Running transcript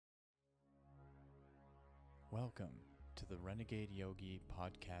Welcome to the Renegade Yogi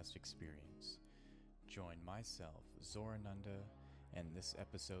podcast experience. Join myself, Zorananda, and this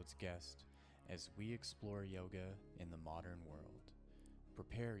episode's guest as we explore yoga in the modern world.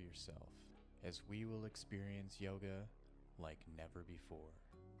 Prepare yourself as we will experience yoga like never before.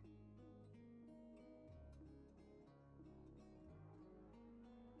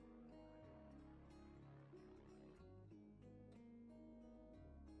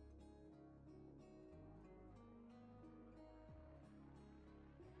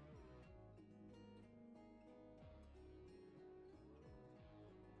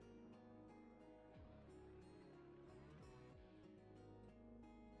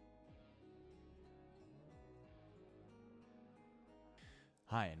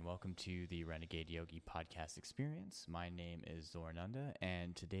 Hi, and welcome to the Renegade Yogi podcast experience. My name is Zorananda,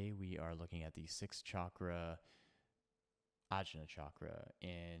 and today we are looking at the sixth chakra, Ajna chakra,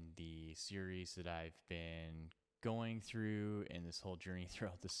 in the series that I've been going through in this whole journey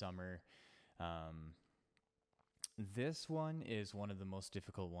throughout the summer. This one is one of the most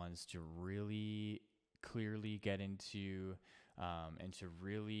difficult ones to really clearly get into and to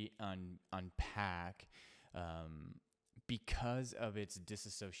really unpack. Because of its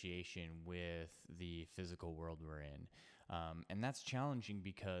disassociation with the physical world we're in. And that's challenging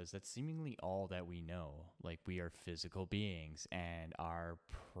because that's seemingly all that we know. Like, we are physical beings and our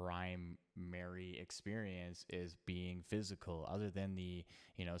primary experience is being physical, other than the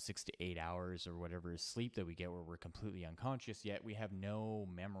 6 to 8 hours or whatever sleep that we get where we're completely unconscious, yet we have no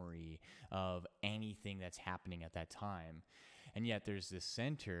memory of anything that's happening at that time. And yet there's this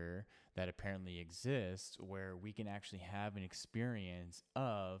center that apparently exists where we can actually have an experience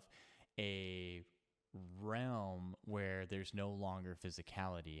of a realm where there's no longer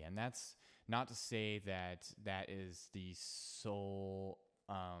physicality. And that's not to say that that is the sole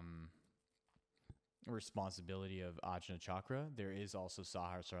responsibility of Ajna chakra. There is also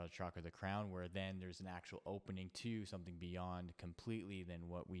Sahasrara chakra, the crown, where then there's an actual opening to something beyond completely than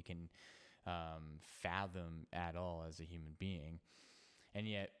what we can fathom at all as a human being. And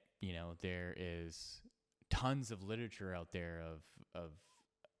yet, there is tons of literature out there of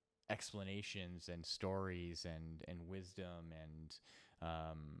explanations and stories and wisdom and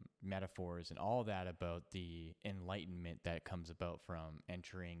metaphors and all that about the enlightenment that comes about from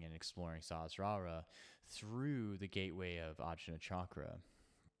entering and exploring Sahasrara through the gateway of Ajna chakra.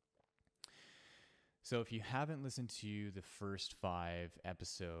 So if you haven't listened to the first 5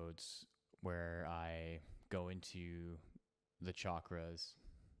 episodes where I go into the chakras,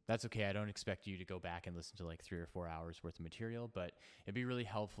 that's okay. I don't expect you to go back and listen to like 3 or 4 hours worth of material, but it'd be really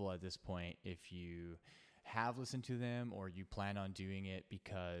helpful at this point if you have listened to them or you plan on doing it,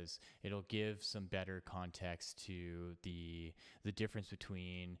 because it'll give some better context to the difference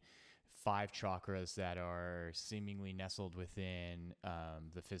between 5 chakras that are seemingly nestled within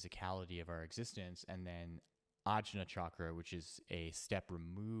the physicality of our existence, and then Ajna chakra, which is a step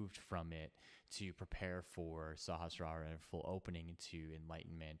removed from it to prepare for Sahasrara and full opening into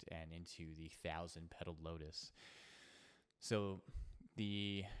enlightenment and into the 1,000-petaled lotus. So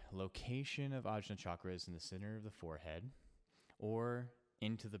the location of Ajna chakra is in the center of the forehead or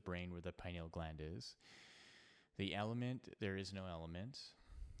into the brain where the pineal gland is. The element, there is no element.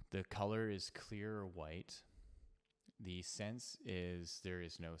 The color is clear or white. The sense is there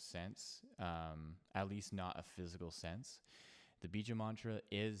is no sense, at least not a physical sense. The bija mantra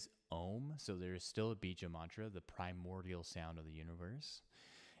is Om, so there is still a bija mantra, the primordial sound of the universe.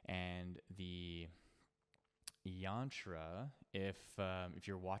 And the yantra, if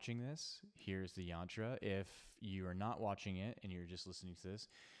you're watching this, here's the yantra. If you are not watching it and you're just listening to this,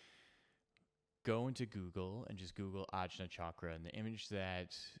 go into Google and just Google Ajna chakra, and the image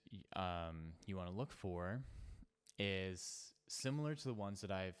that you want to look for is similar to the ones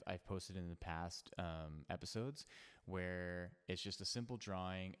that I've posted in the past episodes, where it's just a simple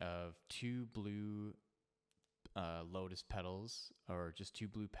drawing of 2 blue lotus petals, or just 2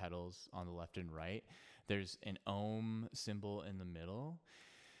 blue petals on the left and right. There's an Om symbol in the middle.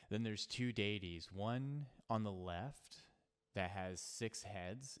 Then there's 2 deities, one on the left that has 6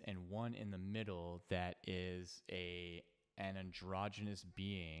 heads, and one in the middle that is an androgynous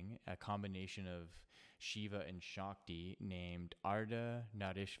being, a combination of Shiva and Shakti, named Ardha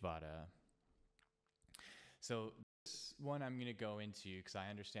Narishvara. So this one I'm going to go into because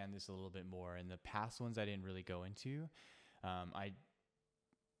I understand this a little bit more. And the past ones I didn't really go into. I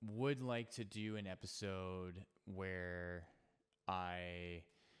would like to do an episode where I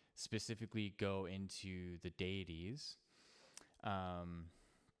specifically go into the deities.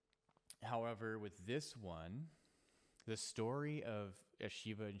 However, with this one, the story of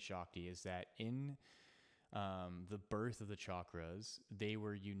Shiva and Shakti is that in the birth of the chakras, they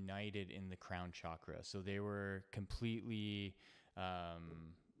were united in the crown chakra. So they were completely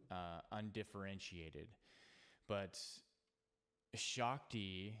undifferentiated. But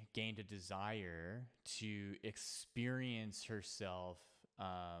Shakti gained a desire to experience herself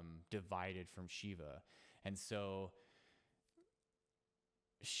divided from Shiva. And so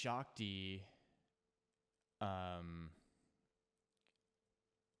Shakti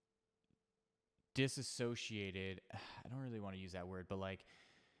disassociated, I don't really want to use that word, but like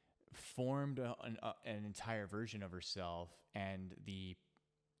formed an entire version of herself, and the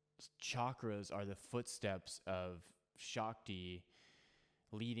chakras are the footsteps of Shakti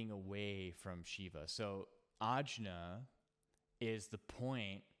leading away from Shiva. So Ajna is the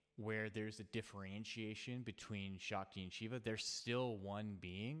point where there's a differentiation between Shakti and Shiva. They're still one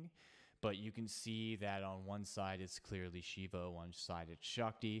being, but you can see that on one side it's clearly Shiva, one side it's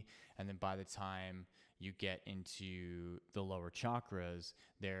Shakti, and then by the time you get into the lower chakras,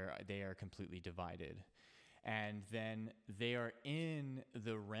 they are completely divided. And then they are in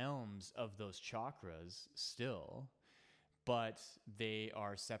the realms of those chakras still, but they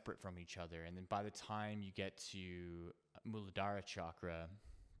are separate from each other. And then by the time you get to Muladhara chakra,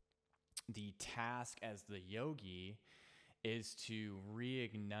 the task as the yogi is to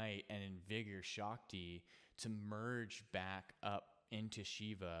reignite and invigorate Shakti to merge back up into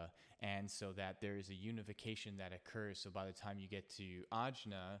Shiva, and so that there is a unification that occurs. So by the time you get to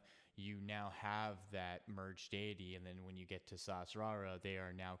Ajna, you now have that merged deity, and then when you get to Sahasrara, they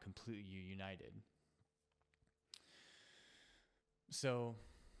are now completely united. So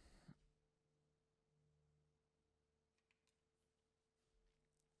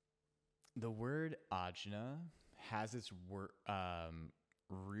the word Ajna has its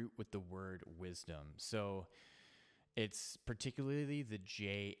root with the word wisdom. So it's particularly the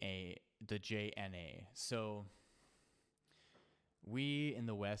JNA. So we in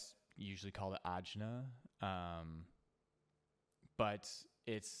the West usually call it Ajna, but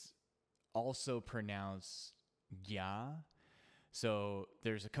it's also pronounced Gya. So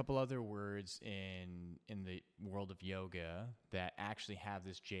there's a couple other words in the world of yoga that actually have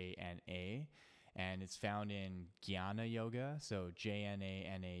this JNA, and it's found in Jnana Yoga, so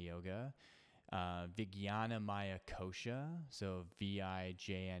JNANA Yoga, Vijnana Maya Kosha, so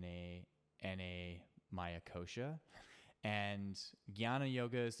VIJNANA Maya Kosha, and Jnana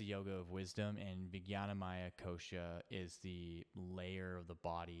Yoga is the yoga of wisdom, and Vijnana Maya Kosha is the layer of the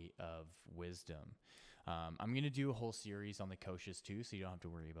body of wisdom. I'm going to do a whole series on the koshas too, so you don't have to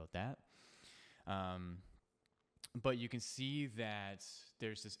worry about that. But you can see that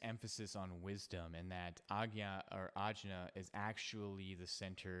there's this emphasis on wisdom, and that Agya or Ajna is actually the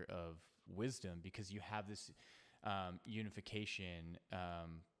center of wisdom, because you have this unification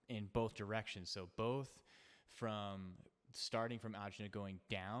in both directions. So both from starting from Ajna going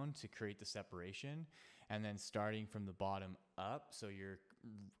down to create the separation, and then starting from the bottom up, so you're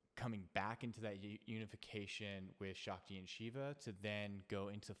coming back into that unification with Shakti and Shiva to then go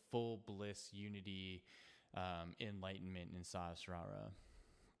into full bliss, unity, enlightenment in Sahasrara.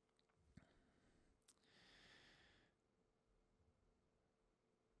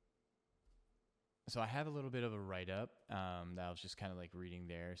 So I have a little bit of a write-up that I was just kind of like reading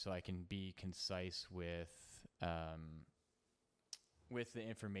there, so I can be concise with the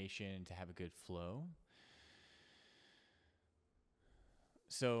information to have a good flow.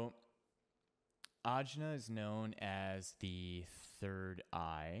 So Ajna is known as the third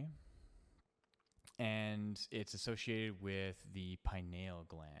eye, and it's associated with the pineal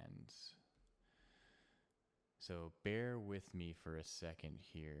gland. So bear with me for a second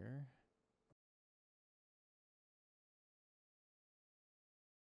here.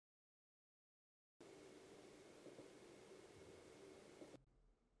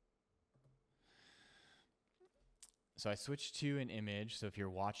 So I switched to an image. So if you're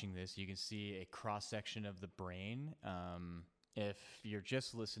watching this, you can see a cross-section of the brain. If you're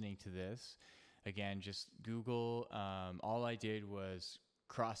just listening to this, again, just Google. All I did was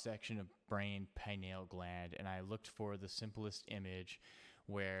cross-section of brain, pineal gland, and I looked for the simplest image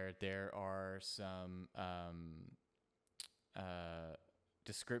where there are some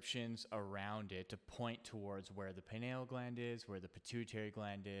descriptions around it to point towards where the pineal gland is, where the pituitary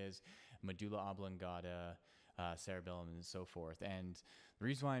gland is, medulla oblongata, cerebellum, and so forth. And the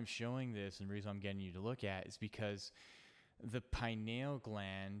reason why I'm showing this and the reason I'm getting you to look at is because the pineal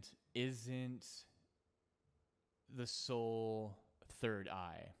gland isn't the sole third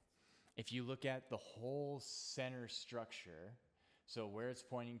eye. If you look at the whole center structure, so where it's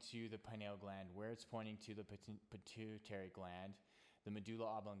pointing to the pineal gland, where it's pointing to the pituitary gland, the medulla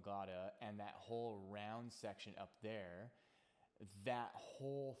oblongata, and that whole round section up there, that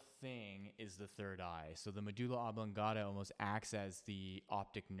whole thing is the third eye. So the medulla oblongata almost acts as the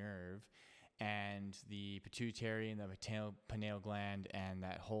optic nerve, and the pituitary and the pineal gland and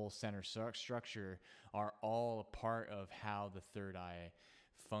that whole center structure are all a part of how the third eye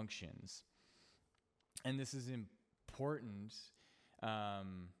functions. And this is important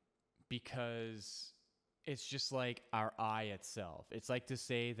because it's just like our eye itself. It's like to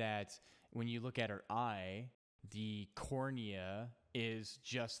say that when you look at our eye, the cornea is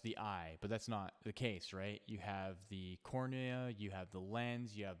just the eye, but that's not the case, right? You have the cornea, you have the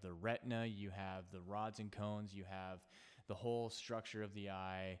lens, you have the retina, you have the rods and cones, you have the whole structure of the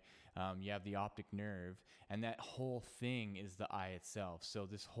eye, you have the optic nerve, and that whole thing is the eye itself. So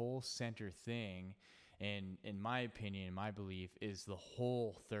this whole center thing, in my opinion, in my belief, is the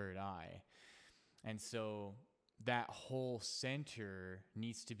whole third eye. And so that whole center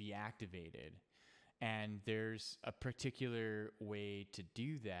needs to be activated. And there's a particular way to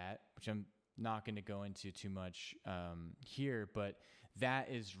do that, which I'm not going to go into too much here, but that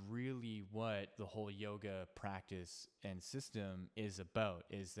is really what the whole yoga practice and system is about,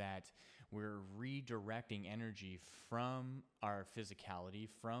 is that we're redirecting energy from our physicality,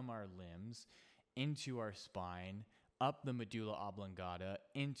 from our limbs, into our spine, up the medulla oblongata,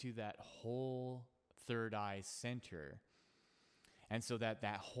 into that whole third eye center. And so that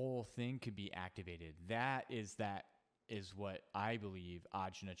whole thing could be activated. That is what I believe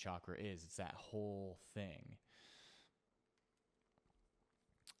Ajna Chakra is. It's that whole thing.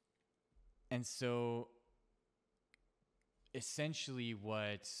 And so essentially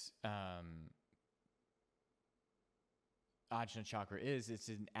what Ajna Chakra is, it's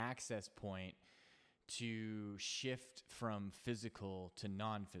an access point to shift from physical to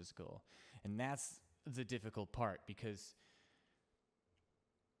non-physical. And that's the difficult part, because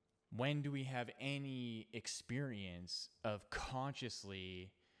when do we have any experience of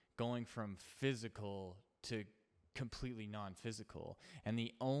consciously going from physical to completely non-physical? And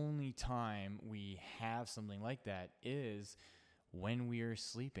the only time we have something like that is when we are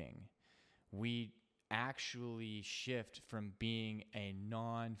sleeping. We actually shift from being a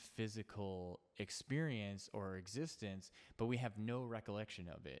non-physical experience or existence, but we have no recollection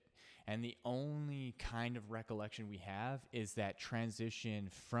of it. And the only kind of recollection we have is that transition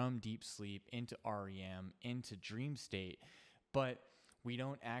from deep sleep into REM, into dream state. But we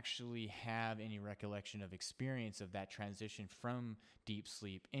don't actually have any recollection of experience of that transition from deep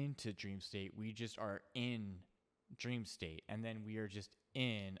sleep into dream state. We just are in dream state, and then we are just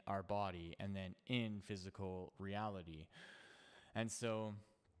in our body, and then in physical reality. And so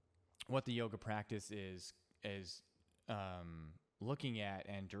what the yoga practice is looking at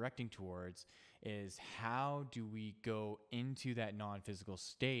and directing towards is, how do we go into that non-physical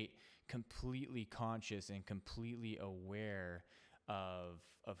state completely conscious and completely aware of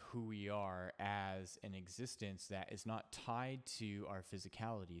who we are as an existence that is not tied to our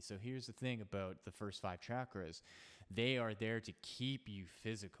physicality. So here's the thing about the first 5 chakras. They are there to keep you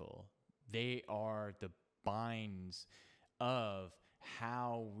physical. They are the binds of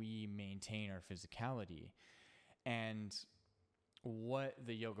how we maintain our physicality. And what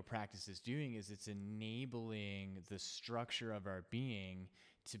the yoga practice is doing is it's enabling the structure of our being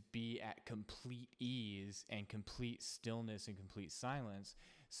to be at complete ease and complete stillness and complete silence,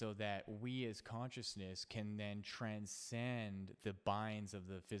 so that we as consciousness can then transcend the binds of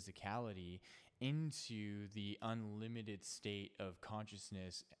the physicality into the unlimited state of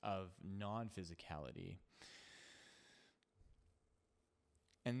consciousness of non-physicality.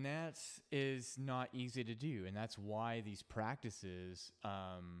 And that is not easy to do. And that's why these practices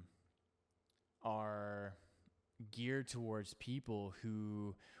are geared towards people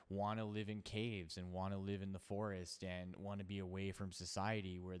who want to live in caves and want to live in the forest and want to be away from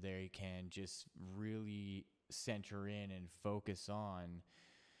society, where they can just really center in and focus on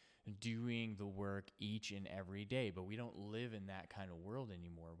doing the work each and every day. But we don't live in that kind of world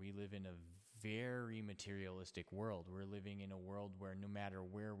anymore. We live in a very materialistic world. We're living in a world where no matter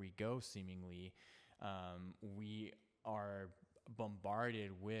where we go, seemingly, we are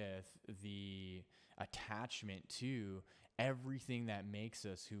bombarded with the attachment to everything that makes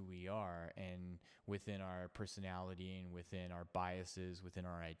us who we are, and within our personality and within our biases, within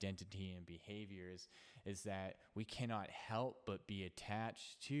our identity and behaviors, is that we cannot help but be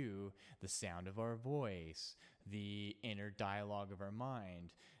attached to the sound of our voice, the inner dialogue of our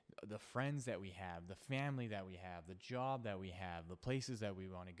mind, the friends that we have, the family that we have, the job that we have, the places that we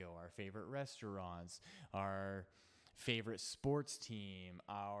want to go, our favorite restaurants, our favorite sports team,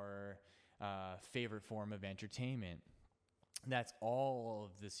 our favorite form of entertainment. that's all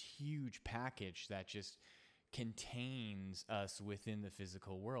of this huge package that just contains us within the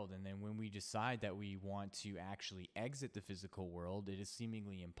physical world. And then when we decide that we want to actually exit the physical world, it is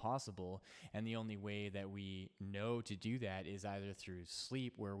seemingly impossible. And the only way that we know to do that is either through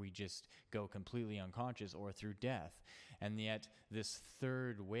sleep, where we just go completely unconscious, or through death. And yet this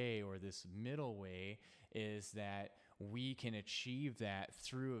third way, or this middle way, is that we can achieve that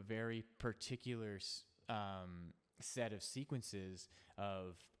through a very particular set of sequences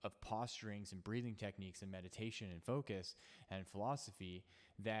of posturings and breathing techniques and meditation and focus and philosophy,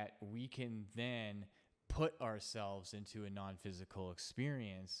 that we can then put ourselves into a non-physical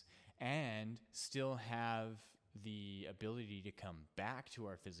experience and still have the ability to come back to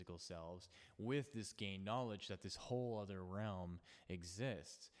our physical selves with this gained knowledge that this whole other realm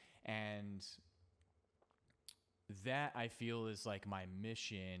exists. And that, I feel, is like my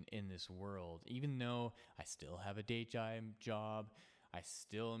mission in this world. Even though I still have a day job, I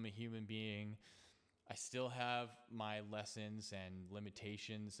still am a human being, I still have my lessons and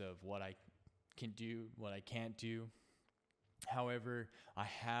limitations of what I can do, what I can't do. However, I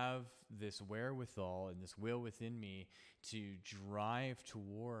have this wherewithal and this will within me to drive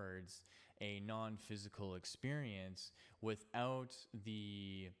towards a non-physical experience without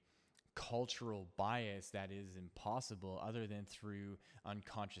the cultural bias that is impossible other than through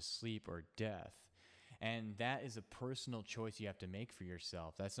unconscious sleep or death. And that is a personal choice you have to make for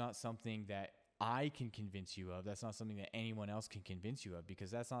yourself. That's not something that I can convince you of. That's not something that anyone else can convince you of,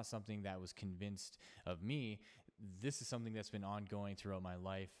 because that's not something that was convinced of me. This is something that's been ongoing throughout my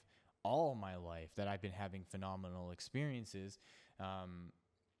life, all my life, that I've been having phenomenal experiences. And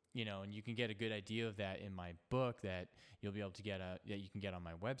you can get a good idea of that in my book that you'll be able to that you can get on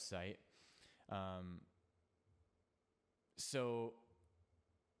my website. So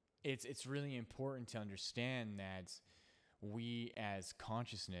it's really important to understand that we, as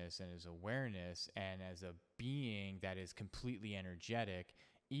consciousness and as awareness and as a being that is completely energetic,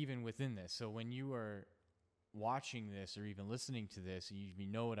 even within this. So when you are watching this or even listening to this, you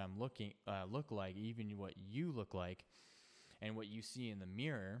know what I'm look like, even what you look like and what you see in the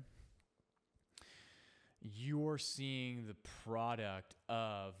mirror, you're seeing the product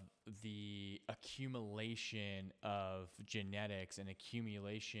of the accumulation of genetics and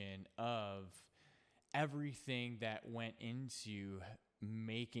accumulation of everything that went into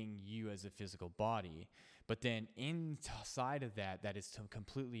making you as a physical body. But then inside of that is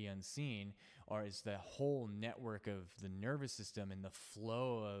completely unseen, or is the whole network of the nervous system and the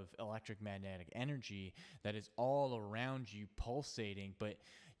flow of electromagnetic energy that is all around you pulsating, but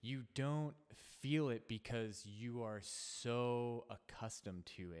you don't feel it because you are so accustomed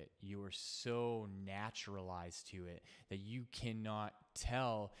to it. You are so naturalized to it that you cannot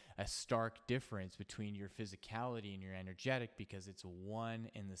tell a stark difference between your physicality and your energetic, because it's one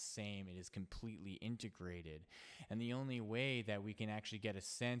and the same. It is completely integrated. And the only way that we can actually get a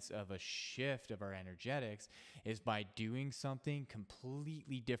sense of a shift of our energetics is by doing something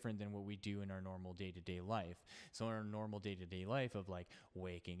completely different than what we do in our normal day-to-day life. So in our normal day-to-day life of like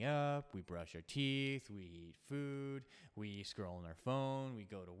waking up, we brush our teeth, we eat food, we scroll on our phone, we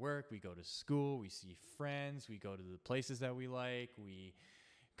go to work, we go to school, we see friends, we go to the places that we like, we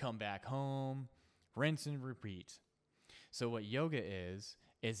come back home, rinse and repeat. So what yoga is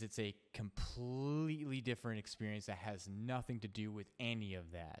it's a completely different experience that has nothing to do with any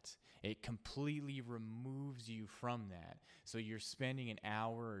of that. It completely removes you from that. So you're spending an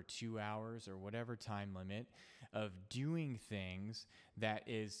hour or 2 hours or whatever time limit of doing things that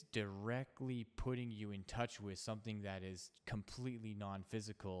is directly putting you in touch with something that is completely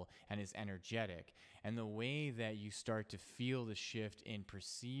non-physical and is energetic. And the way that you start to feel the shift in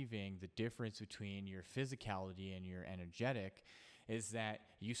perceiving the difference between your physicality and your energetic is that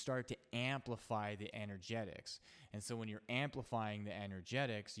you start to amplify the energetics. And so when you're amplifying the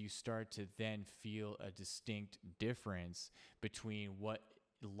energetics, you start to then feel a distinct difference between what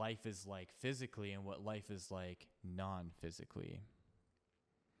life is like physically and what life is like non-physically.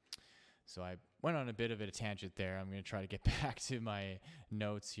 So I went on a bit of a tangent there. I'm going to try to get back to my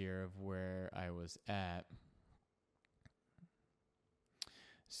notes here of where I was at.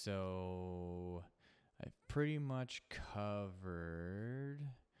 So I've pretty much covered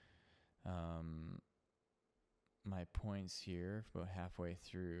my points here about halfway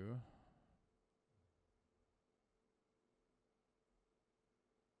through.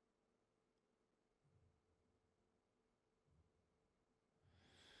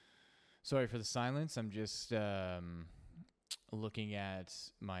 Sorry for the silence. I'm just looking at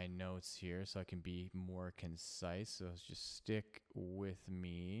my notes here so I can be more concise. So just stick with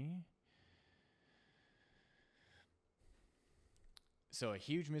me. So a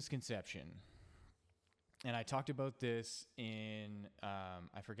huge misconception, and I talked about this in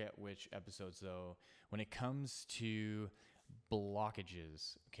I forget which episodes though. When it comes to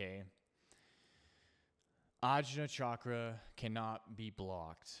blockages, okay, Ajna chakra cannot be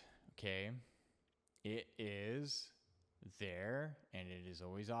blocked. Okay, it is there and it is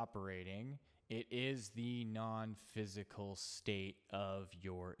always operating. It is the non-physical state of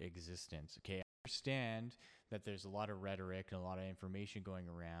your existence. Okay, I understand that there's a lot of rhetoric and a lot of information going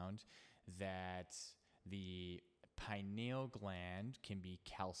around that the pineal gland can be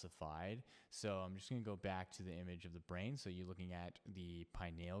calcified. So I'm just going to go back to the image of the brain. So you're looking at the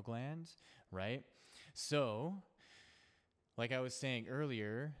pineal gland, right? So, like I was saying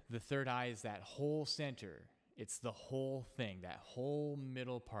earlier, the third eye is that whole center. It's the whole thing, that whole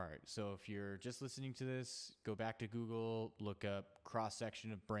middle part. So if you're just listening to this, go back to Google, look up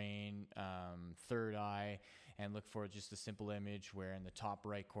cross-section of brain, third eye, and look for just a simple image where in the top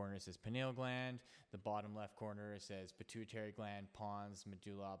right corner it says pineal gland, the bottom left corner it says pituitary gland, pons,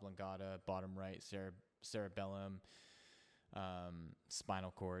 medulla oblongata, bottom right cerebellum,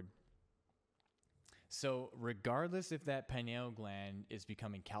 spinal cord. So regardless if that pineal gland is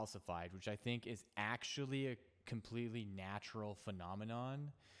becoming calcified, which I think is actually a completely natural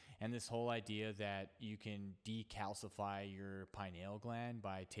phenomenon, and this whole idea that you can decalcify your pineal gland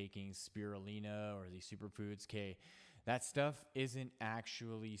by taking spirulina or these superfoods, okay, that stuff isn't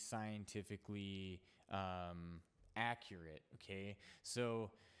actually scientifically accurate, okay?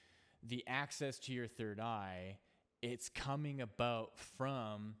 So the access to your third eye, it's coming about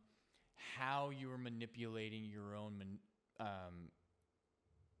from how you are manipulating your own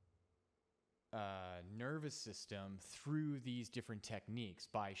nervous system through these different techniques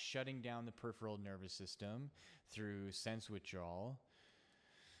by shutting down the peripheral nervous system through sense withdrawal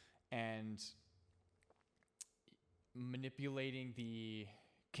and manipulating the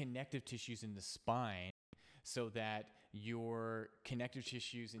connective tissues in the spine so that your connective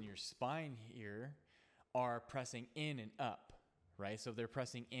tissues in your spine here are pressing in and up, right? So they're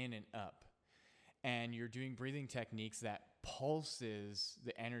pressing in and up. And you're doing breathing techniques that pulses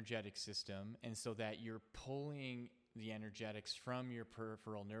the energetic system, and so that you're pulling the energetics from your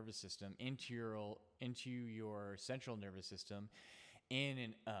peripheral nervous system into your central nervous system in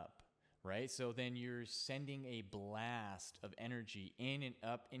and up, right? So then you're sending a blast of energy in and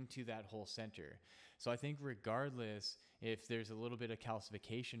up into that whole center. So I think regardless if there's a little bit of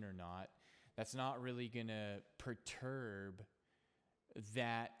calcification or not, that's not really going to perturb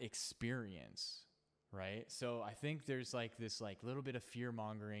that experience, right? So I think there's like this like little bit of fear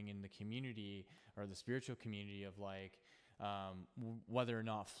mongering in the community or the spiritual community of like whether or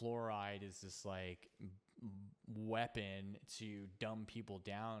not fluoride is this like weapon to dumb people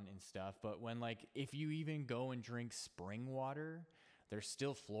down and stuff. But when like if you even go and drink spring water, there's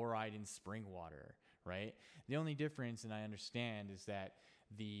still fluoride in spring water, right? The only difference, and I understand, is that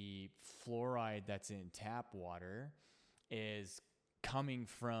the fluoride that's in tap water is coming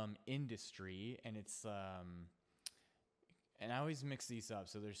from industry, and it's and I always mix these up.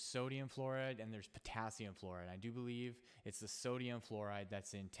 So there's sodium fluoride and there's potassium fluoride. I do believe it's the sodium fluoride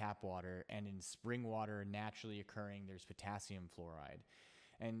that's in tap water, and in spring water naturally occurring there's potassium fluoride.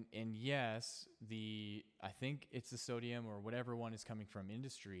 And yes, I think it's the sodium or whatever one is coming from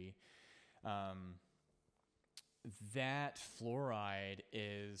industry. That fluoride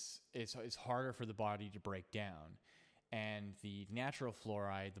is harder for the body to break down. And the natural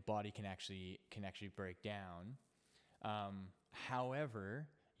fluoride, the body can actually break down. However,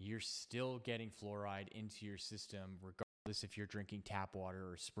 you're still getting fluoride into your system regardless if you're drinking tap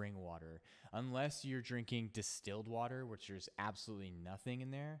water or spring water, unless you're drinking distilled water, which there's absolutely nothing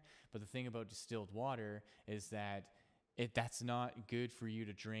in there. But the thing about distilled water is that that's not good for you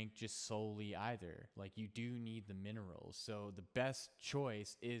to drink just solely either. Like, you do need the minerals. So the best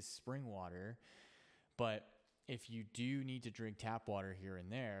choice is spring water. But if you do need to drink tap water here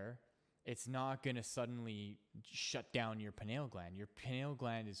and there, it's not going to suddenly shut down your pineal gland. Your pineal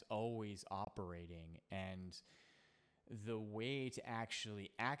gland is always operating, and the way to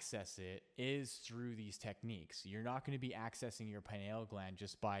actually access it is through these techniques. You're not going to be accessing your pineal gland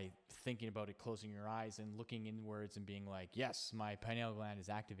just by thinking about it, closing your eyes and looking inwards and being like, yes, my pineal gland is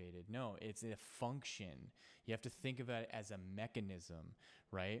activated. No, it's a function. You have to think of it as a mechanism,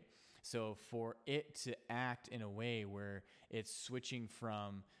 right? So for it to act in a way where it's switching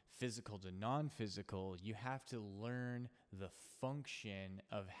from physical to non-physical, you have to learn the function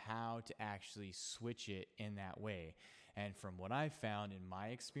of how to actually switch it in that way. And from what I've found in my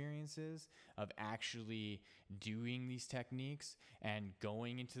experiences of actually doing these techniques and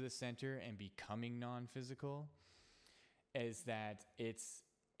going into the center and becoming non-physical, is that it's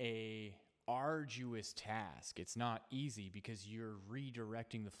a arduous task. It's not easy because you're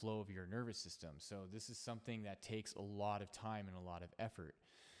redirecting the flow of your nervous system. So this is something that takes a lot of time and a lot of effort.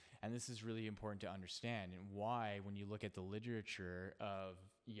 And this is really important to understand, and why, when you look at the literature of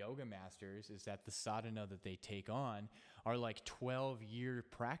yoga masters, is that the sadhana that they take on are like 12-year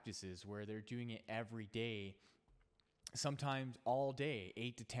practices where they're doing it every day, sometimes all day,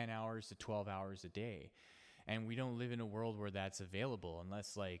 8 to 10 hours to 12 hours a day. And we don't live in a world where that's available,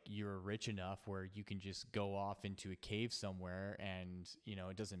 unless like you're rich enough where you can just go off into a cave somewhere and, you know,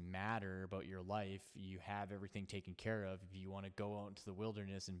 it doesn't matter about your life. You have everything taken care of. If you want to go out into the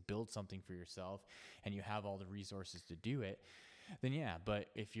wilderness and build something for yourself and you have all the resources to do it, then yeah. But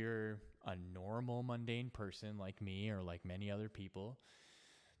if you're a normal, mundane person like me or like many other people,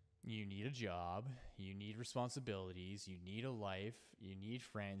 you need a job, you need responsibilities, you need a life, you need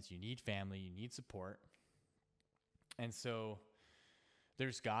friends, you need family, you need support. And so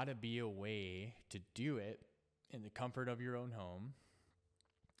there's got to be a way to do it in the comfort of your own home,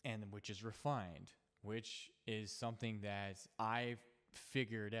 and which is refined, which is something that I've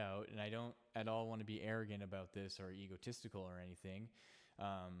figured out. And I don't at all want to be arrogant about this or egotistical or anything.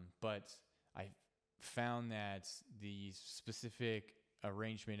 But I found that the specific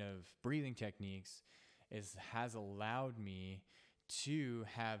arrangement of breathing techniques has allowed me to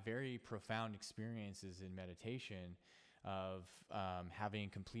have very profound experiences in meditation of having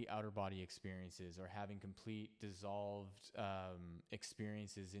complete outer body experiences, or having complete dissolved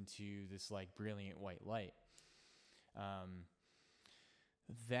experiences into this like brilliant white light.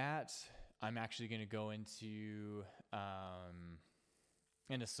 That I'm actually going to go into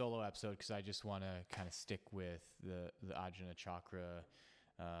in a solo episode, because I just want to kind of stick with the Ajna chakra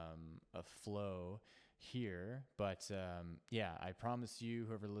a flow here. But yeah, I promise you,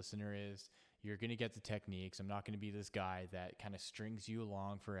 whoever the listener is, you're going to get the techniques. I'm not going to be this guy that kind of strings you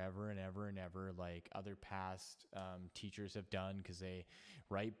along forever and ever and ever like other past teachers have done, because they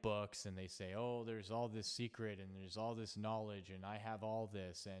write books and they say, oh, there's all this secret and there's all this knowledge and I have all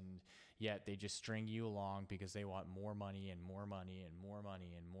this, and yet they just string you along because they want more money and more money and more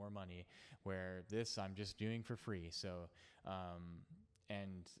money and more money, where this I'm just doing for free. So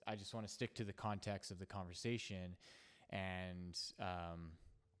and I just want to stick to the context of the conversation, and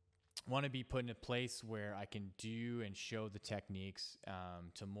want to be put in a place where I can do and show the techniques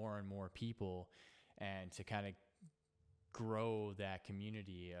to more and more people, and to kind of grow that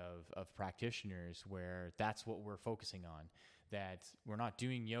community of practitioners, where that's what we're focusing on. That we're not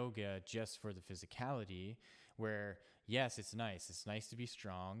doing yoga just for the physicality, where yes, it's nice to be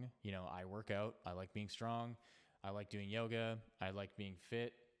strong. You know, I work out, I like being strong, I like doing yoga, I like being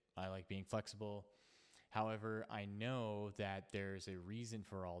fit, I like being flexible. However, I know that there's a reason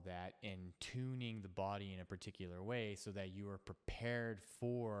for all that, in tuning the body in a particular way so that you are prepared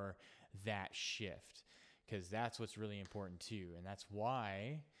for that shift, because that's what's really important too. And that's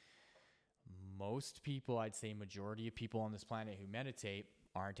why most people, I'd say majority of people on this planet who meditate,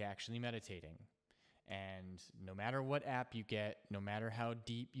 aren't actually meditating. And no matter what app you get, no matter how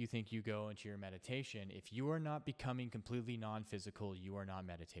deep you think you go into your meditation, if you are not becoming completely non-physical, you are not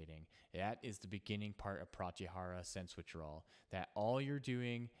meditating. That is the beginning part of pratyahara, sense withdrawal. That all you're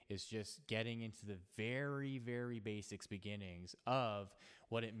doing is just getting into the very, very basics beginnings of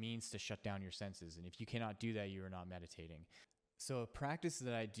what it means to shut down your senses. And if you cannot do that, you are not meditating. So a practice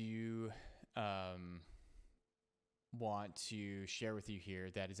that I do want to share with you here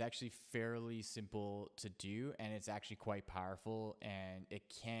that is actually fairly simple to do, and it's actually quite powerful, and it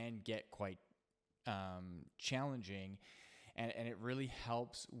can get quite challenging, and it really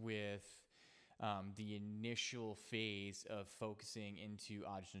helps with the initial phase of focusing into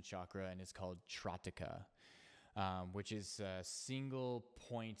Ajna chakra, and it's called Trataka, which is a single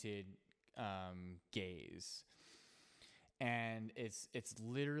pointed gaze. And it's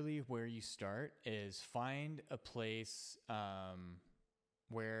literally where you start is find a place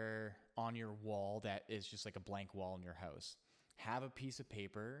where on your wall that is just like a blank wall in your house. Have a piece of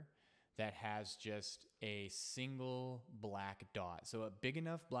paper that has just a single black dot. So a big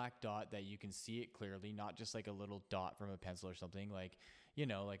enough black dot that you can see it clearly, not just like a little dot from a pencil or something, like, you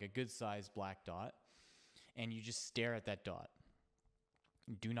know, like a good sized black dot. And you just stare at that dot.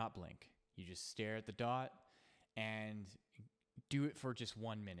 Do not blink. You just stare at the dot and do it for just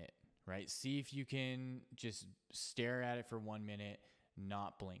 1 minute, right? See if you can just stare at it for 1 minute,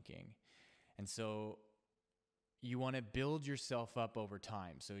 not blinking. And so you want to build yourself up over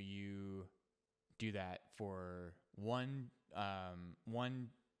time. So you do that for one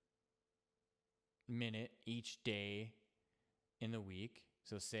minute each day in the week.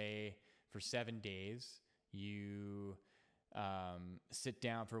 So say for 7 days, you sit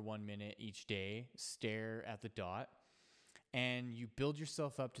down for 1 minute each day, stare at the dot, and you build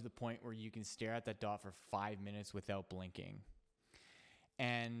yourself up to the point where you can stare at that dot for 5 minutes without blinking.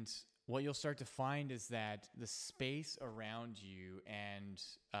 And what you'll start to find is that the space around you and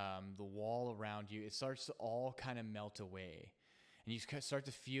the wall around you, it starts to all kind of melt away. And you start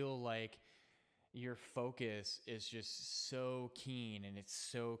to feel like your focus is just so keen and it's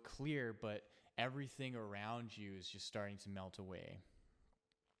so clear, but everything around you is just starting to melt away.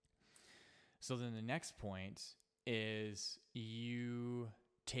 So then the next point is you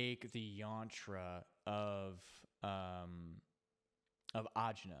take the yantra of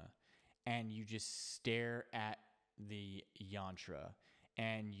Ajna, and you just stare at the yantra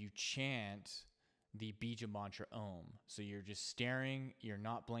and you chant the bija mantra Om. So you're just staring, you're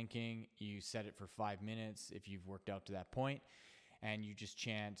not blinking, you set it for 5 minutes if you've worked out to that point, and you just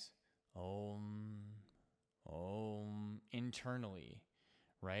chant Om, Om internally,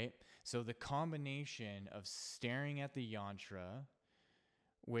 right? So the combination of staring at the yantra,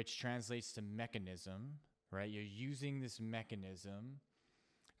 which translates to mechanism, right? You're using this mechanism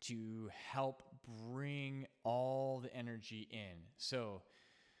to help bring all the energy in. So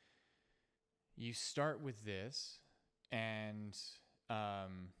you start with this, and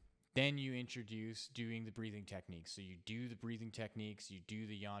then you introduce doing the breathing techniques. So you do the breathing techniques, you do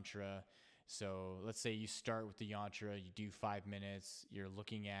the yantra. So let's say you start with the yantra, you do 5 minutes, you're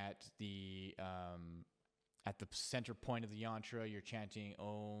looking at the center point of the yantra, you're chanting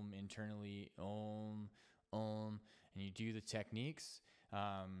Om internally, Om, Om, and you do the techniques,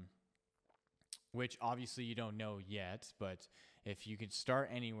 which obviously you don't know yet, but if you could start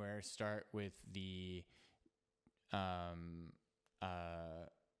anywhere, start with the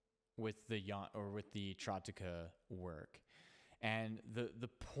Trataka work. And the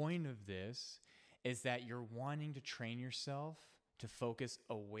point of this is that you're wanting to train yourself to focus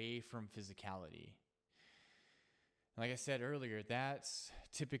away from physicality. Like I said earlier, that's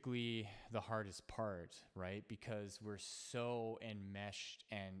typically the hardest part, right? Because we're so enmeshed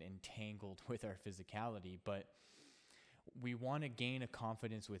and entangled with our physicality, but we want to gain a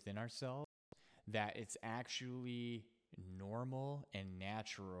confidence within ourselves that it's actually normal and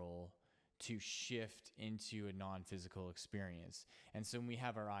natural to shift into a non-physical experience. And so when we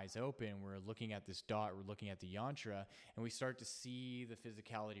have our eyes open, we're looking at this dot, we're looking at the yantra, and we start to see the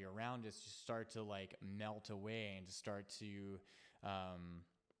physicality around us just start to like melt away and to start to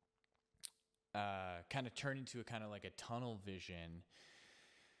kind of turn into a kind of like a tunnel vision.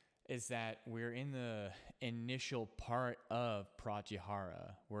 Is that we're in the initial part of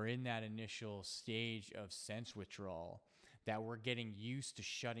pratyahara. We're in that initial stage of sense withdrawal, that we're getting used to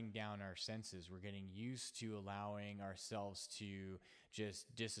shutting down our senses. We're getting used to allowing ourselves to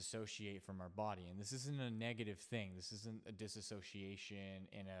just disassociate from our body. And this isn't a negative thing. This isn't a disassociation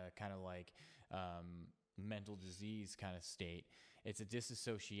in a kind of like mental disease kind of state. It's a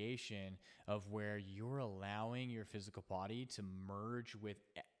disassociation of where you're allowing your physical body to merge with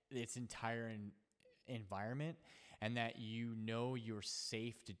its entire environment, and that you know you're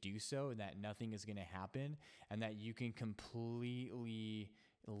safe to do so, and that nothing is going to happen, and that you can completely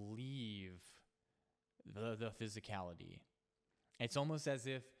leave the physicality. It's almost as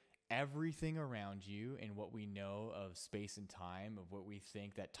if everything around you and what we know of space and time, of what we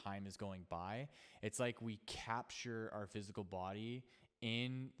think that time is going by, it's like we capture our physical body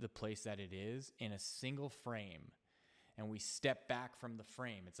in the place that it is in a single frame, and we step back from the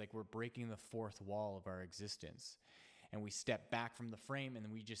frame. It's like we're breaking the fourth wall of our existence. And we step back from the frame, and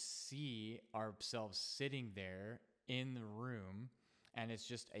then we just see ourselves sitting there in the room, and it's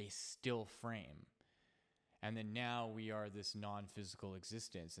just a still frame. And then now we are this non-physical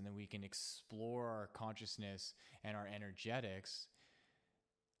existence, and then we can explore our consciousness and our energetics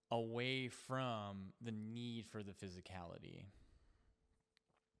away from the need for the physicality.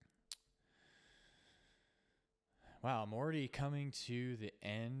 Wow, I'm already coming to the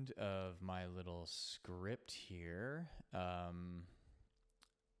end of my little script here.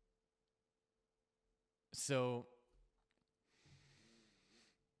 So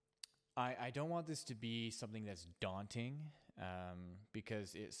I don't want this to be something that's daunting,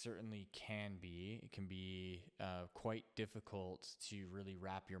 because it certainly can be. It can be quite difficult to really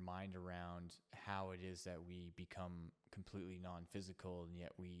wrap your mind around how it is that we become completely non-physical, and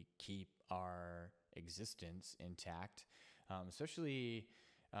yet we keep our existence intact, especially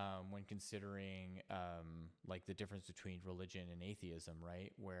when considering like the difference between religion and atheism,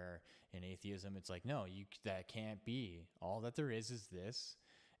 right? Where in atheism, it's like, no, that can't be. All that there is this,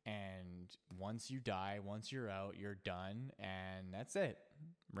 And once you die, once you're out, you're done, and that's it,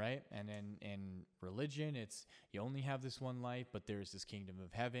 right? And then in religion, it's you only have this one life, but there's this kingdom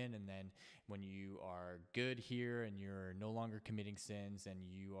of heaven. And then when you are good here and you're no longer committing sins and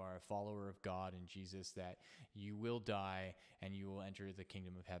you are a follower of God and Jesus, that you will die and you will enter the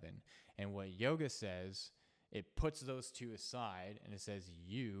kingdom of heaven. And what yoga says, it puts those two aside and it says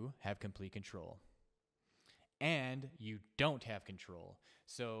you have complete control. And you don't have control.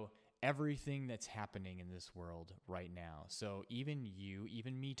 So everything that's happening in this world right now, so even you,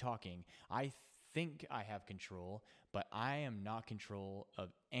 even me talking, I think I have control, but I am not control of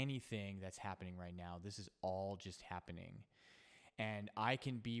anything that's happening right now. This is all just happening. And I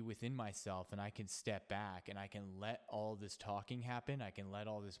can be within myself and I can step back and I can let all this talking happen. I can let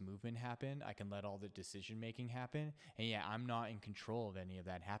all this movement happen. I can let all the decision making happen. And yeah, I'm not in control of any of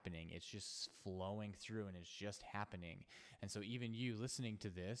that happening. It's just flowing through and it's just happening. And so even you listening to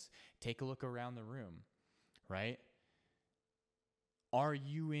this, take a look around the room, right? Are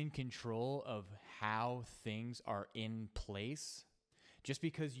you in control of how things are in place? Just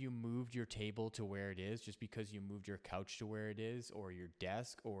because you moved your table to where it is, just because you moved your couch to where it is, or your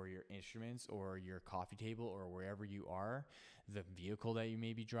desk, or your instruments, or your coffee table, or wherever you are, the vehicle that you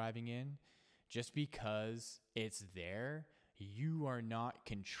may be driving in, just because it's there, you are not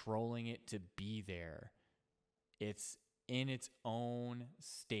controlling it to be there. It's in its own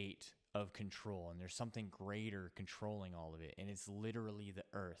state of control, and there's something greater controlling all of it, and it's literally the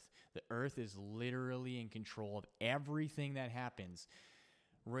earth. The earth is literally in control of everything that happens,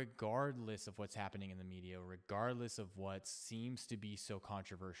 regardless of what's happening in the media, regardless of what seems to be so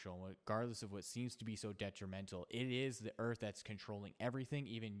controversial, regardless of what seems to be so detrimental. It is the earth that's controlling everything,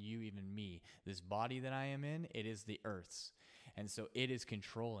 even you, even me. This body that I am in, it is the earth's. And so it is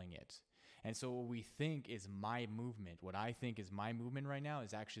controlling it. And so what we think is my movement, what I think is my movement right now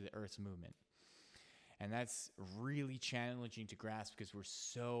is actually the earth's movement. And that's really challenging to grasp because we're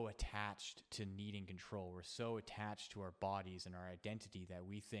so attached to needing control. We're so attached to our bodies and our identity that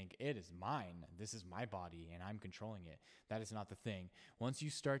we think it is mine. This is my body and I'm controlling it. That is not the thing. Once you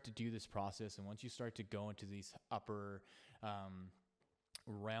start to do this process and once you start to go into these upper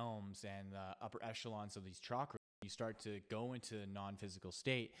realms and the upper echelons of these chakras, you start to go into a non-physical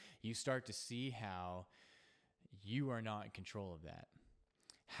state, you start to see how you are not in control of that.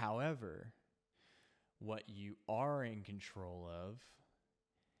 However, what you are in control of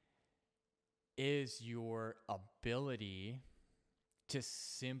is your ability to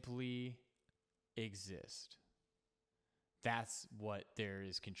simply exist. That's what there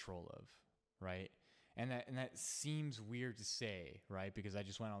is control of, right? And that seems weird to say, right? Because I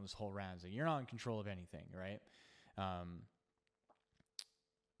just went on this whole round. So you're not in control of anything, right?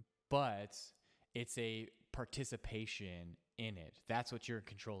 But it's a participation in it. That's what you're in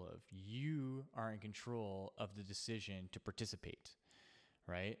control of. You are in control of the decision to participate,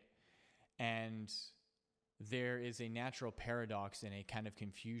 right? And there is a natural paradox and a kind of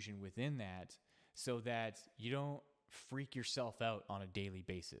confusion within that so that you don't freak yourself out on a daily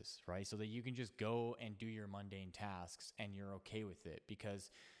basis, right? So that you can just go and do your mundane tasks and you're okay with it,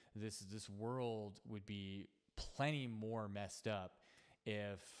 because this world would be plenty more messed up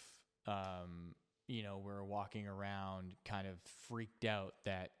if we're walking around kind of freaked out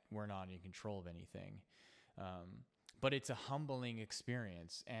that we're not in control of anything. But it's a humbling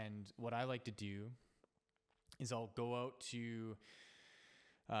experience. And what I like to do is I'll go out to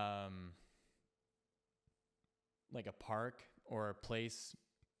like a park or a place,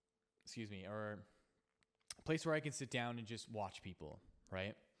 or a place where I can sit down and just watch people,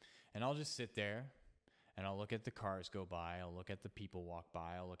 right? And I'll just sit there and I'll look at the cars go by. I'll look at the people walk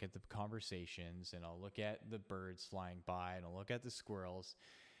by. I'll look at the conversations, and I'll look at the birds flying by, and I'll look at the squirrels,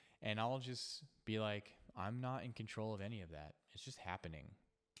 and I'll just be like, I'm not in control of any of that. It's just happening,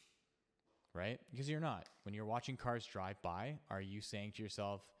 right? Because you're not. When you're watching cars drive by, are you saying to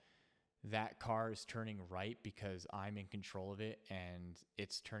yourself, that car is turning right because I'm in control of it and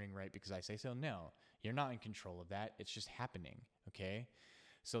it's turning right because I say so? No, you're not in control of that. It's just happening, okay?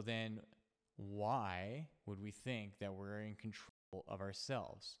 So then why would we think that we're in control of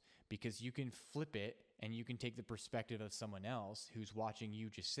ourselves? Because you can flip it and you can take the perspective of someone else who's watching you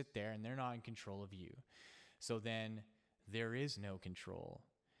just sit there and they're not in control of you. So then there is no control.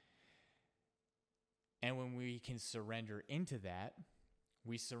 And when we can surrender into that,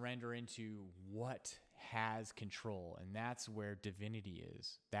 we surrender into what has control. And that's where divinity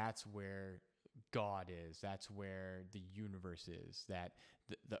is. That's where God is. That's where the universe is, that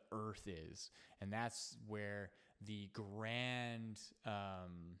the earth is. And that's where the grand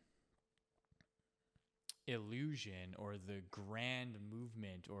illusion or the grand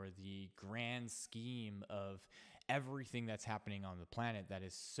movement or the grand scheme of everything that's happening on the planet that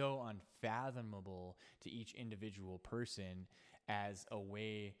is so unfathomable to each individual person as a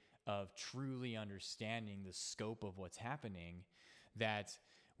way of truly understanding the scope of what's happening, that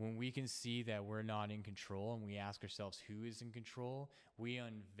when we can see that we're not in control and we ask ourselves who is in control, we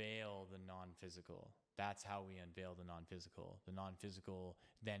unveil the non-physical. That's how we unveil the non-physical. The non-physical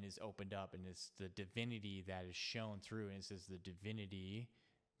then is opened up, and it's the divinity that is shown through. And it says the divinity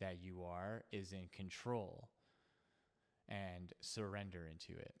that you are is in control, and surrender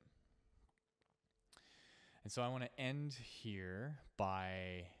into it. And so I want to end here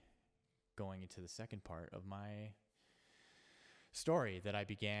by going into the second part of my story that I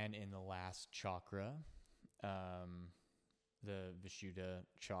began in the last chakra, the Vishuddha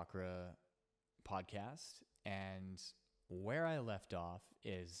Chakra podcast. And where I left off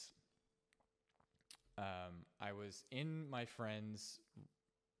is I was in my friend's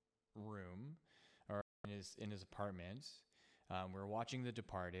room, or in his apartment. We were watching The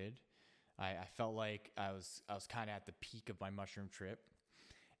Departed. I felt like I was kind of at the peak of my mushroom trip,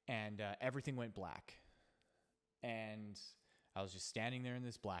 and everything went black. And I was just standing there in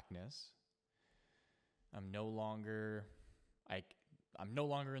this blackness. I'm no longer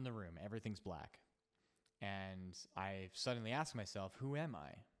in the room. Everything's black. And I suddenly asked myself, who am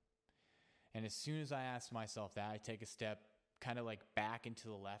I? And as soon as I asked myself that, I take a step kind of like back and to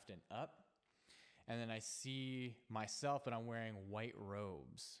the left and up. And then I see myself, but I'm wearing white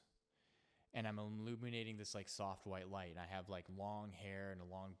robes. And I'm illuminating this like soft white light. And I have like long hair and a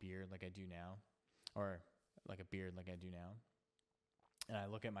long beard like I do now. Or like a beard like I do now. And I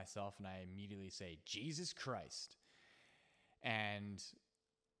look at myself and I immediately say, Jesus Christ. And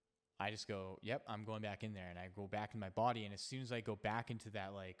I just go, yep, I'm going back in there. And I go back in my body. And as soon as I go back into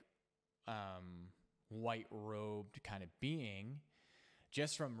that like white robed kind of being,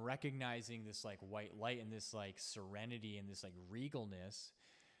 just from recognizing this like white light and this like serenity and this like regalness,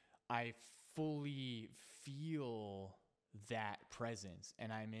 I fully feel that presence.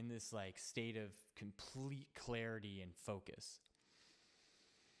 And I'm in this like state of complete clarity and focus.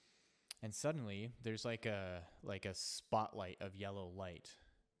 And suddenly there's like a spotlight of yellow light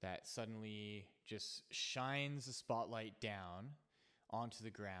that suddenly just shines the spotlight down onto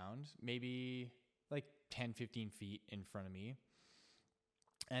the ground, maybe like 10, 15 feet in front of me.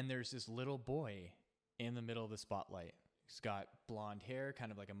 And there's this little boy in the middle of the spotlight. He's got blonde hair,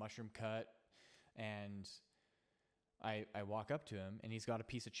 kind of like a mushroom cut. And I walk up to him, and he's got a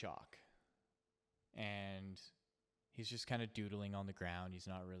piece of chalk. And he's just kind of doodling on the ground. He's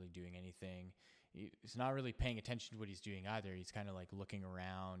not really doing anything. He's not really paying attention to what he's doing either. He's kind of like looking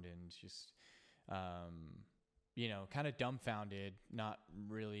around and just, kind of dumbfounded, not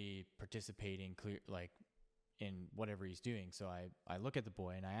really participating in whatever he's doing. So I look at the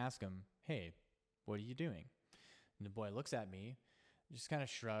boy and I ask him, hey, what are you doing? And the boy looks at me, just kind of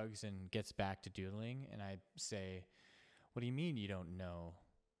shrugs and gets back to doodling. And I say, what do you mean you don't know?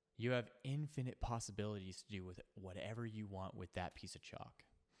 You have infinite possibilities to do with whatever you want with that piece of chalk.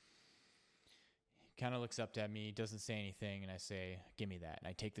 He kind of looks up at me, doesn't say anything, and I say, give me that. And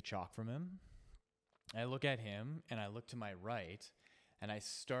I take the chalk from him. I look at him, and I look to my right, and I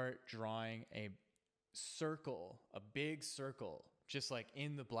start drawing a circle, a big circle, just like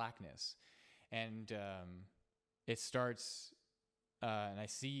in the blackness. And it starts, and I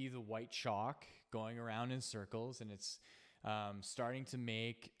see the white chalk going around in circles, and it's starting to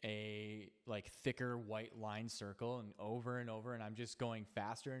make a like thicker white line circle and over, and I'm just going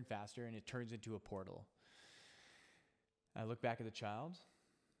faster and faster, and it turns into a portal. I look back at the child,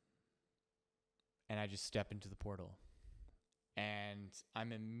 and I just step into the portal, and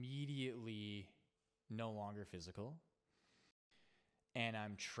I'm immediately no longer physical, and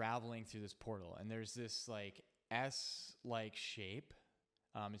I'm traveling through this portal, and there's this like S-like shape.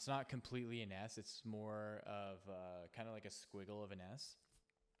 It's not completely an S. It's more of kind of like a squiggle of an S.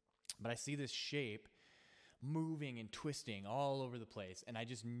 But I see this shape moving and twisting all over the place. And I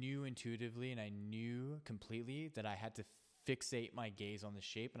just knew intuitively, and I knew completely that I had to fixate my gaze on the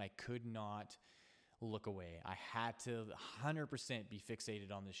shape, and I could not look away. I had to 100% be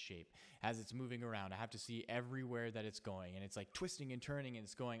fixated on this shape as it's moving around. I have to see everywhere that it's going, and it's like twisting and turning, and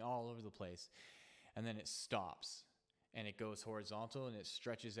it's going all over the place. And then it stops. And it goes horizontal, and it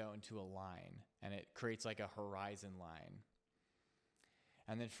stretches out into a line, and it creates like a horizon line.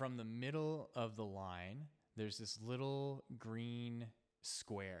 And then from the middle of the line, there's this little green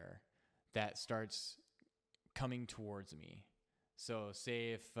square that starts coming towards me. So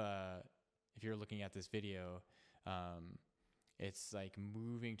say if you're looking at this video, It's like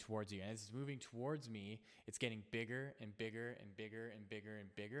moving towards you. And as it's moving towards me, it's getting bigger and bigger and bigger and bigger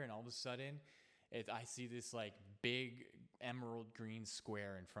and bigger. And all of a sudden, I see this like big emerald green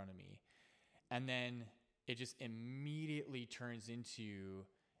square in front of me. And then it just immediately turns into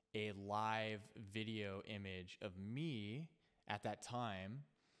a live video image of me at that time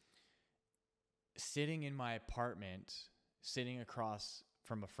sitting in my apartment, sitting across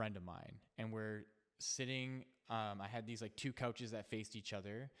from a friend of mine. And we're sitting, I had these like two couches that faced each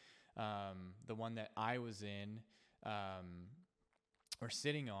other. The one that I was in, or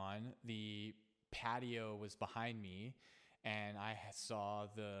sitting on, the patio was behind me, and I saw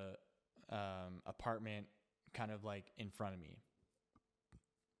the apartment kind of like in front of me.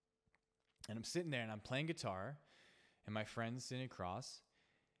 And I'm sitting there and I'm playing guitar, and my friend's sitting across,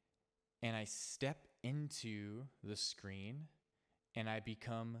 and I step into the screen and I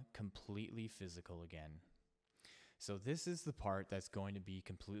become completely physical again. So this is the part that's going to be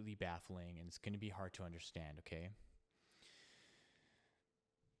completely baffling, and it's going to be hard to understand, okay?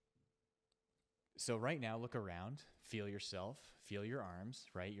 So right now, look around, feel yourself, feel your arms,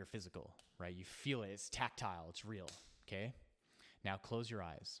 right? You're physical, right? You feel it, it's tactile, it's real, okay? Now close your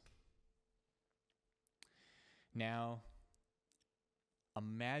eyes. Now,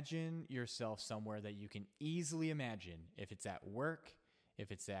 imagine yourself somewhere that you can easily imagine. If it's at work,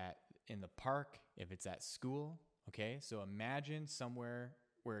 if it's in the park, if it's at school, okay? So imagine somewhere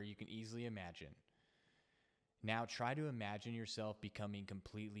where you can easily imagine. Now try to imagine yourself becoming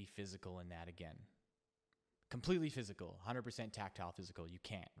completely physical in that again. Completely physical, 100% tactile physical. You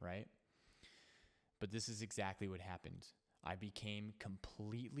can't, right? But this is exactly what happened. I became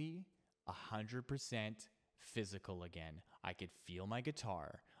completely 100% physical again. I could feel my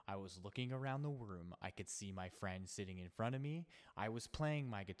guitar. I was looking around the room. I could see my friend sitting in front of me. I was playing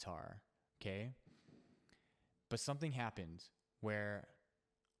my guitar, okay? But something happened where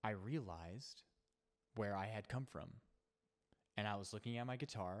I realized where I had come from. And I was looking at my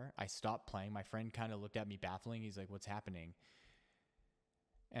guitar. I stopped playing. My friend kind of looked at me baffling. He's like, "What's happening?"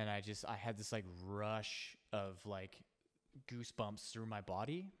 And I had this like rush of like goosebumps through my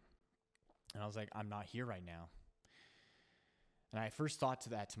body. And I was like, "I'm not here right now." And I first thought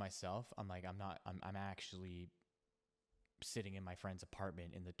to myself, I'm like, I'm actually sitting in my friend's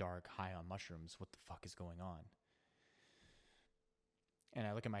apartment in the dark, high on mushrooms. What the fuck is going on? And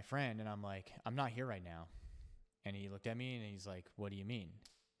I look at my friend and I'm like, "I'm not here right now." And he looked at me and he's like, "What do you mean?"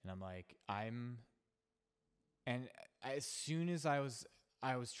 And I'm like, and as soon as I was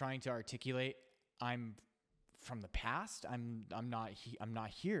trying to articulate, I'm from the past. I'm not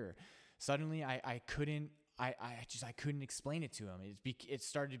here. Suddenly I couldn't explain it to him. It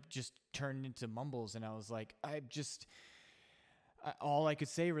started just turned into mumbles, and I was like, all I could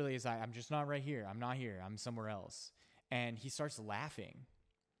say really is I'm just not right here. I'm not here. I'm somewhere else. And he starts laughing.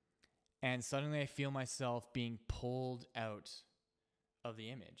 And suddenly I feel myself being pulled out of the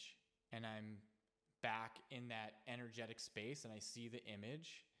image. And I'm back in that energetic space, and I see the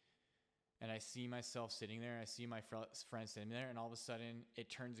image. And I see myself sitting there. I see my friend sitting there. And all of a sudden it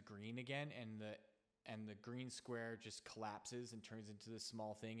turns green again. And the green square just collapses and turns into this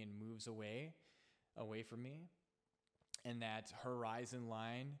small thing and moves away from me. And that horizon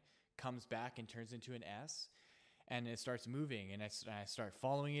line comes back and turns into an S. And it starts moving, and I start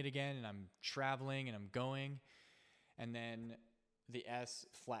following it again, and I'm traveling and I'm going. And then the S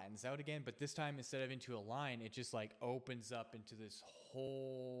flattens out again, but this time instead of into a line, it just like opens up into this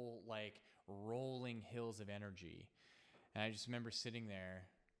whole like rolling hills of energy. And I just remember sitting there,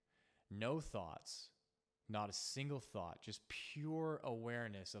 no thoughts, not a single thought, just pure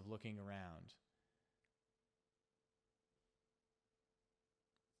awareness of looking around.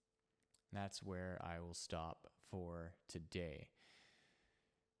 And that's where I will stop for today.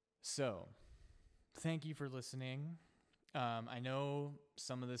 So, thank you for listening. I know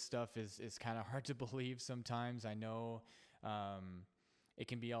some of this stuff is kind of hard to believe sometimes. I know it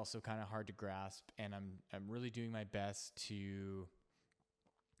can be also kind of hard to grasp, and I'm really doing my best to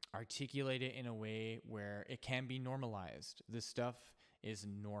articulate it in a way where it can be normalized. This stuff is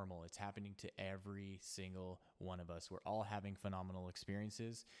normal. It's happening to every single one of us. We're all having phenomenal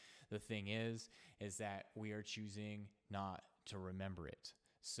experiences. The thing is that we are choosing not to remember it.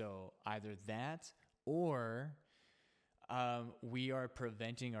 So either that, or we are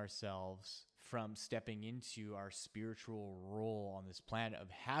preventing ourselves from stepping into our spiritual role on this planet of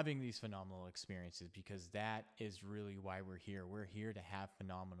having these phenomenal experiences, because that is really why we're here. We're here to have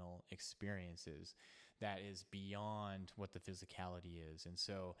phenomenal experiences that is beyond what the physicality is. And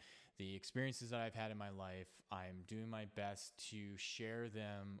so the experiences that I've had in my life, I'm doing my best to share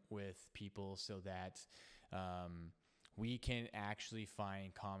them with people so that we can actually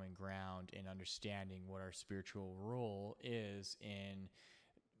find common ground in understanding what our spiritual role is in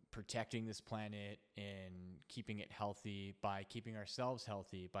protecting this planet, in keeping it healthy, by keeping ourselves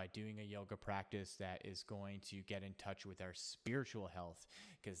healthy, by doing a yoga practice that is going to get in touch with our spiritual health,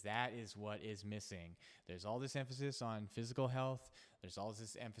 because that is what is missing. There's all this emphasis on physical health. There's all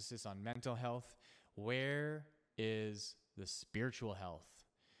this emphasis on mental health. Where is the spiritual health?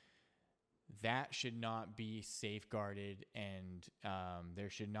 That should not be safeguarded, and there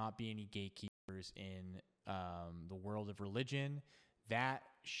should not be any gatekeepers in the world of religion. That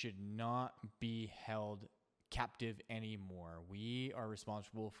should not be held captive anymore. We are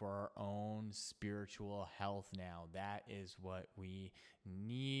responsible for our own spiritual health now. That is what we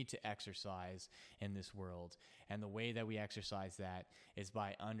need to exercise in this world. And the way that we exercise that is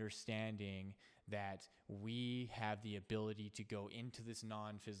by understanding that we have the ability to go into this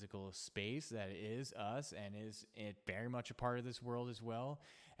non-physical space that is us and is it very much a part of this world as well,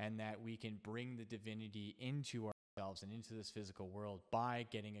 and that we can bring the divinity into ourselves and into this physical world by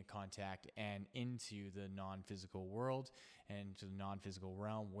getting in contact and into the non-physical world and to the non-physical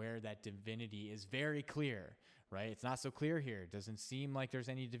realm where that divinity is very clear, right? It's not so clear here. It doesn't seem like there's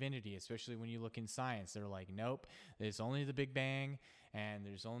any divinity, especially when you look in science. They're like, nope, it's only the Big Bang and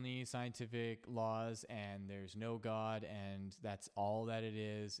there's only scientific laws and there's no God and that's all that it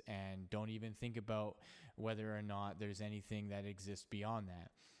is, and don't even think about whether or not there's anything that exists beyond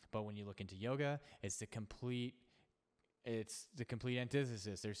that. But when you look into yoga, it's the complete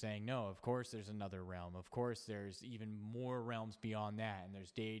antithesis. They're saying, no, of course there's another realm. Of course there's even more realms beyond that, and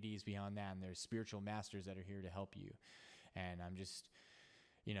there's deities beyond that, and there's spiritual masters that are here to help you. And I'm just,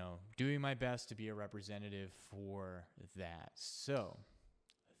 doing my best to be a representative for that. So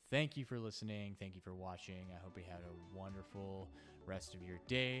thank you for listening. Thank you for watching. I hope you had a wonderful rest of your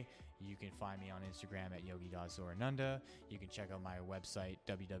day. You can find me on Instagram at yogi.zorananda. You can check out my website,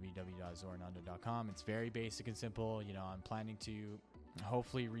 www.zorananda.com. It's very basic and simple. I'm planning to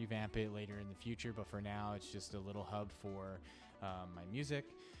hopefully revamp it later in the future, but for now, it's just a little hub for my music,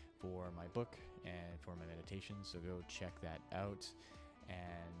 for my book, and for my meditation. So go check that out.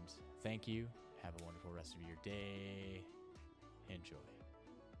 And thank you. Have a wonderful rest of your day. Enjoy.